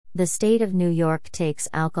The state of New York takes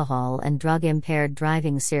alcohol and drug-impaired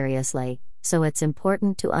driving seriously, so it's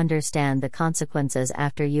important to understand the consequences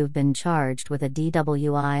after you've been charged with a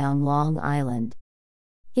DWI on Long Island.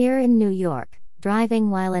 Here in New York, driving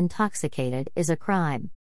while intoxicated is a crime.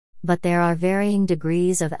 But there are varying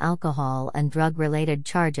degrees of alcohol and drug-related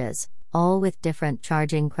charges, all with different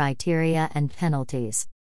charging criteria and penalties.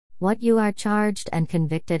 What you are charged and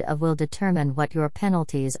convicted of will determine what your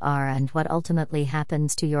penalties are and what ultimately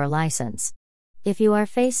happens to your license. If you are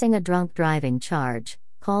facing a drunk driving charge,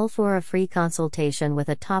 call for a free consultation with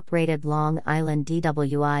a top-rated Long Island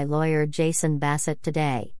DWI lawyer, Jason Bassett,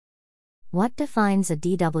 today. What defines a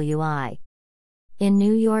DWI? In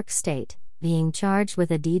New York State, being charged with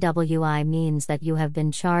a DWI means that you have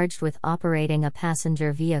been charged with operating a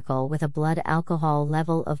passenger vehicle with a blood alcohol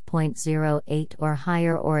level of 0.08 or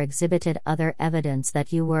higher or exhibited other evidence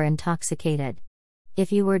that you were intoxicated.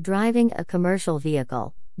 If you were driving a commercial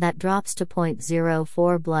vehicle, that drops to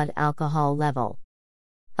 0.04 blood alcohol level.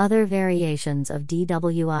 Other variations of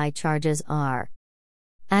DWI charges are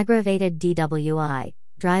aggravated DWI,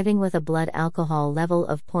 driving with a blood alcohol level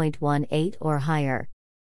of 0.18 or higher.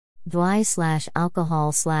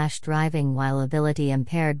 DWI/alcohol/driving while ability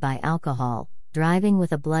impaired by alcohol, driving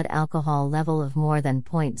with a blood alcohol level of more than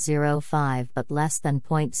 0.05 but less than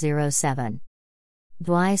 0.07.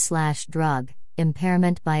 DWI/drug,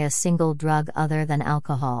 impairment by a single drug other than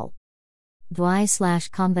alcohol.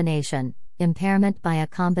 DWI/combination, impairment by a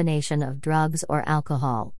combination of drugs or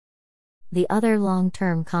alcohol. The other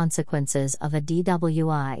long-term consequences of a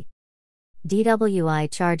DWI. DWI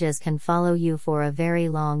charges can follow you for a very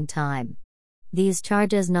long time. These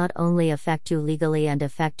charges not only affect you legally and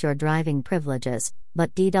affect your driving privileges,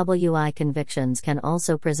 but DWI convictions can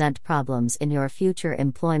also present problems in your future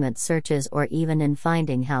employment searches or even in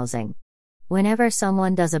finding housing. Whenever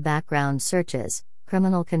someone does a background searches,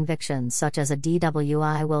 criminal convictions such as a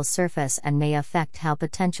DWI will surface and may affect how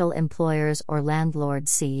potential employers or landlords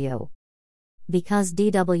see you. Because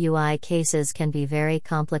DWI cases can be very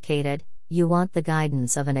complicated, you want the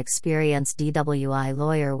guidance of an experienced DWI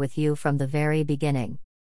lawyer with you from the very beginning.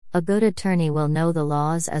 A good attorney will know the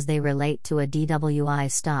laws as they relate to a DWI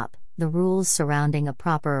stop, the rules surrounding a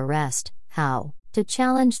proper arrest, how to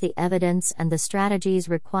challenge the evidence, and the strategies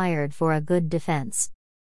required for a good defense.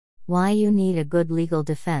 Why you need a good legal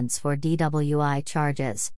defense for DWI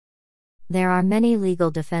charges. There are many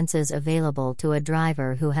legal defenses available to a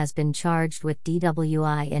driver who has been charged with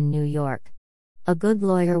DWI in New York. A good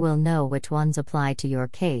lawyer will know which ones apply to your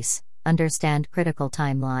case, understand critical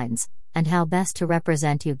timelines, and how best to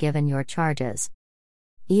represent you given your charges.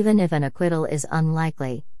 Even if an acquittal is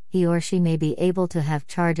unlikely, he or she may be able to have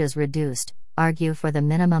charges reduced, argue for the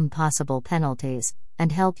minimum possible penalties,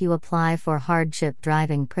 and help you apply for hardship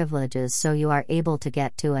driving privileges so you are able to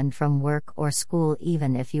get to and from work or school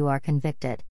even if you are convicted.